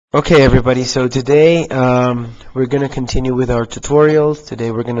Okay, everybody, so today we're going to continue with our tutorials. Today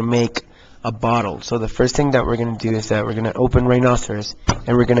we're going to make a bottle. So the first thing that we're going to do is that we're going to open Rhinoceros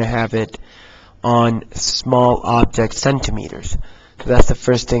and we're going to have it on small object centimeters. So that's the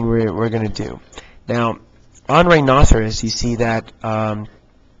first thing we're going to do. Now, on Rhinoceros, you see that I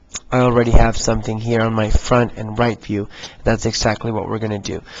already have something here on my front and right view. That's exactly what we're going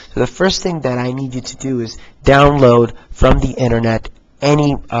to do. So the first thing that I need you to do is download from the internet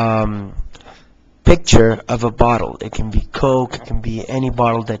any picture of a bottle. It can be Coke, it can be any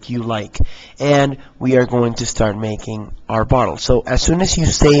bottle that you like, and we are going to start making our bottle. So as soon as you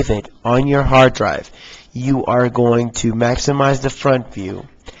save it on your hard drive, you are going to maximize the front view.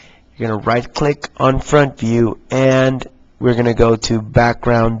 You're going to right click on front view, and we're going to go to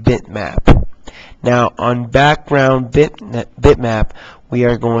background bitmap. Now on background bitmap, we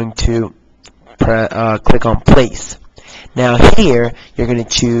are going to click on place. Now here, you're going to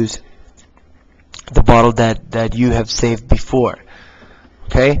choose the bottle that you have saved before.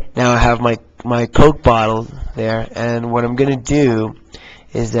 Okay, now I have my Coke bottle there, and what I'm going to do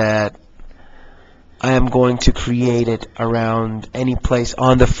is that I am going to create it around any place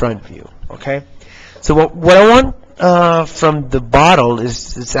on the front view. Okay, so what I want from the bottle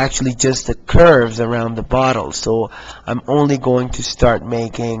is actually just the curves around the bottle. So I'm only going to start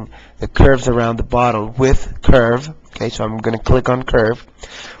making the curves around the bottle with curve. Okay, so I'm going to click on curve.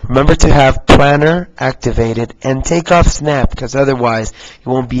 Remember to have planner activated and take off snap, because otherwise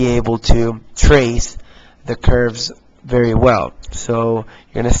you won't be able to trace the curves very well. So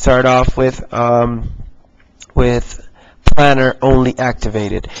you're going to start off with planner only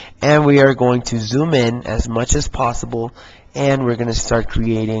activated, and we are going to zoom in as much as possible, and we're going to start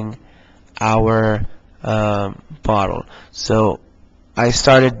creating our bottle. So I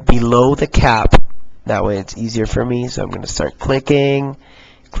started below the cap. That way it's easier for me. So I'm going to start clicking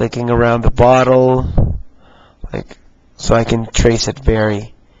around the bottle, so I can trace it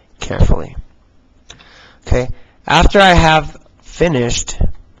very carefully. Okay. After I have finished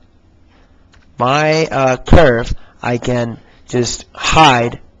my curve, I can just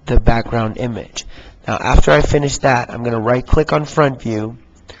hide the background image. Now after I finish that, I'm going to right click on front view.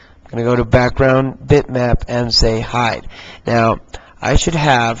 I'm going to go to background bitmap and say hide. Now I should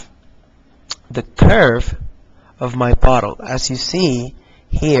have the curve of my bottle. As you see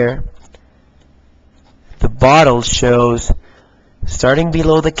here, the bottle shows starting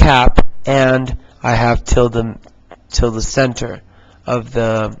below the cap, and I have till the center of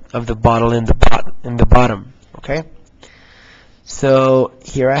the bottle in the bottom. Okay, so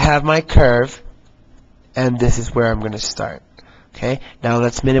here I have my curve, and this is where I'm going to start. Okay, now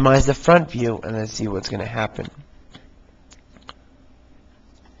let's minimize the front view and let's see what's going to happen.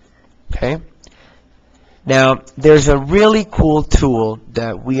 Okay, now there's a really cool tool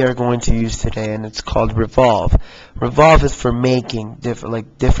that we are going to use today, and it's called Revolve. Revolve is for making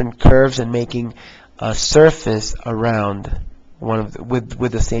different curves and making a surface around one of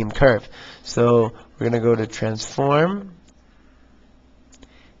with the same curve. So we're going to go to transform.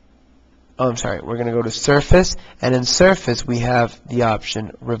 Oh, I'm sorry. We're going to go to surface, and in surface we have the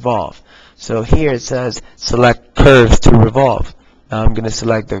option revolve. So here it says select curves to revolve. Now I'm going to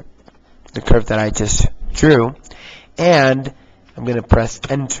select the curve that I just drew, and I'm going to press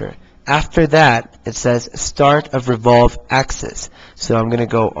enter. After that, it says start of revolve axis. So I'm going to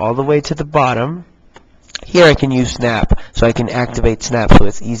go all the way to the bottom. Here I can use snap, so I can activate snap so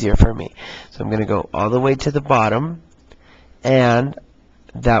it's easier for me. So I'm going to go all the way to the bottom, and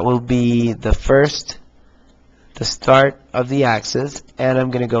that will be the start of the axis, and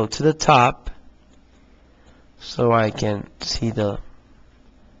I'm going to go to the top so I can see so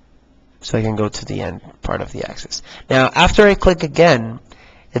I can go to the end part of the axis. Now after I click again,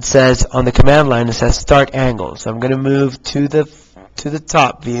 it says on the command line, it says start angle. So I'm going to move to the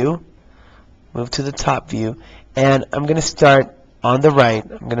top view, and I'm going to start on the right.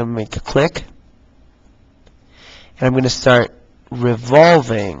 I'm going to make a click, and I'm going to start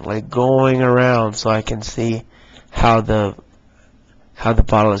revolving, like going around, so I can see how the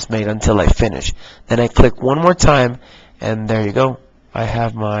bottle is made until I finish. Then I click one more time, and there you go. I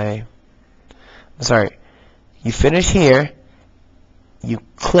have my you finish here, you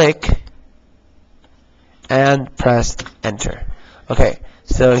click and press enter. Okay,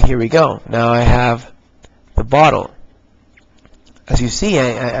 so here we go. Now I have the bottle. As you see,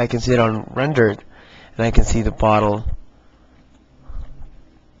 I can see it on rendered, and I can see the bottle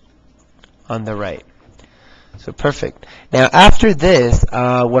on the right. So perfect. Now after this,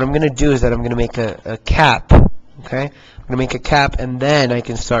 what I'm going to do is that I'm going to make a cap. Okay, I'm going to make a cap, and then I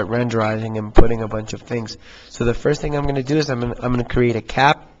can start renderizing and putting a bunch of things. So the first thing I'm going to do is I'm going to create a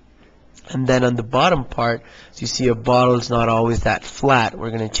cap And then on the bottom part, as you see, a bottle is not always that flat.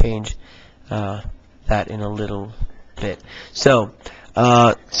 We're going to change that in a little bit. So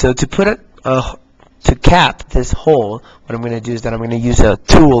to put it to cap this hole, what I'm going to do is that I'm going to use a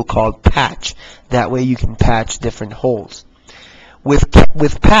tool called patch. That way you can patch different holes.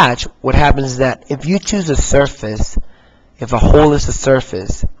 With patch, what happens is that if you choose a surface, if a hole is a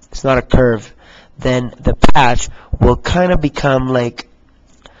surface, it's not a curve, then the patch will kind of become like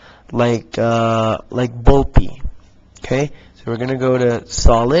bulky. Okay, so we're going to go to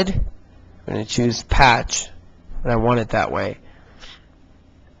solid. I'm going to choose patch, and I want it that way.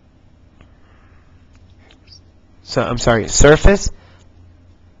 So I'm sorry, surface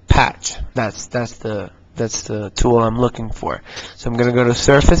patch. That's the tool I'm looking for. So I'm going to go to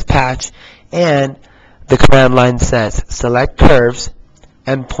surface patch, and the command line says select curves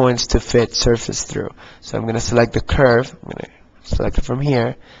and points to fit surface through. So I'm going to select the curve. I'm going to select it from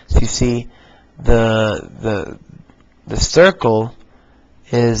here. So you see the circle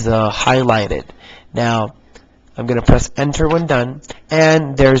is highlighted. Now I'm going to press enter when done,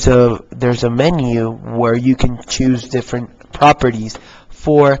 and there's a menu where you can choose different properties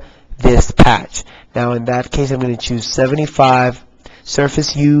for this patch. Now in that case, I'm going to choose 75,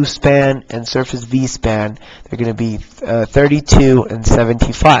 surface U span and surface V span. They're going to be 32 and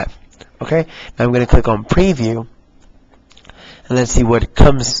 75. Okay, now I'm going to click on preview, and let's see what it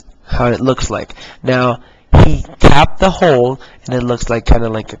comes, how it looks like. Now he capped the hole, and it looks like kind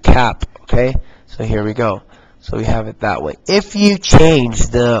of like a cap. Okay, so here we go. So we have it that way. If you change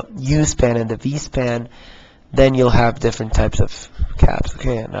the U span and the V span, then you'll have different types of caps.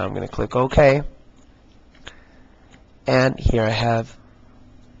 Okay, now I'm going to click OK. And here I have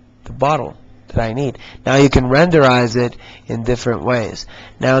the bottle that I need. Now you can renderize it in different ways.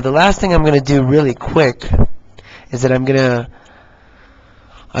 Now the last thing I'm going to do really quick is that I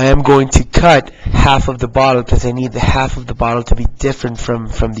am going to cut half of the bottle, because I need the half of the bottle to be different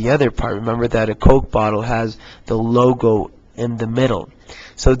from the other part. Remember that a Coke bottle has the logo in the middle.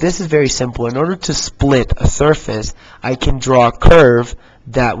 So this is very simple. In order to split a surface, I can draw a curve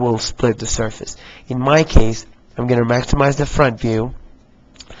that will split the surface. In my case, I'm going to maximize the front view.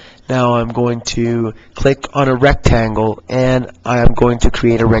 Now I'm going to click on a rectangle, and I am going to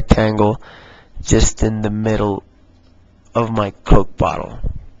create a rectangle just in the middle of my Coke bottle.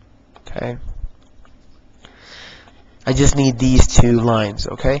 Okay, I just need these two lines.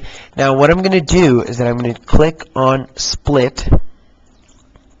 Okay, now what I'm going to do is that I'm going to click on split.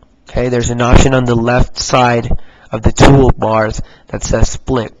 Okay, there's an option on the left side of the toolbars that says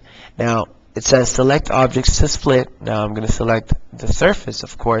split. Now it says select objects to split. Now I'm going to select the surface,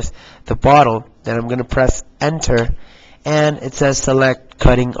 of course, the bottle. Then I'm going to press enter, and it says select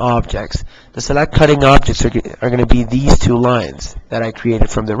cutting objects. The select cutting objects are going to be these two lines that I created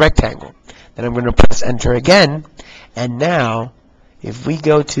from the rectangle. Then I'm going to press enter again, and now if we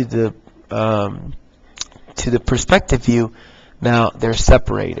go to the perspective view, now they're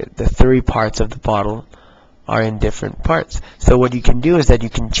separated. The three parts of the bottle are in different parts. So what you can do is that you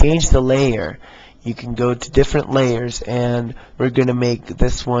can change the layer. You can go to different layers, and we're going to make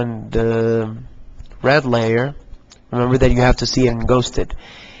this one the red layer. Remember that you have to see it in ghosted.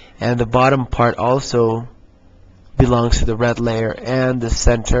 And the bottom part also belongs to the red layer, and the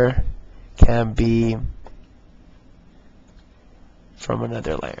center can be from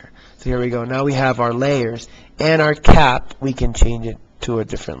another layer. So here we go. Now we have our layers, and our cap, we can change it to a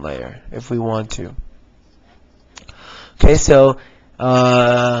different layer if we want to. Okay, so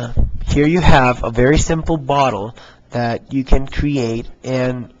here you have a very simple bottle that you can create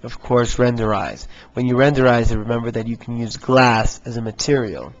and, of course, renderize. When you renderize it, remember that you can use glass as a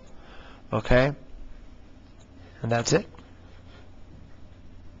material. Okay? And that's it.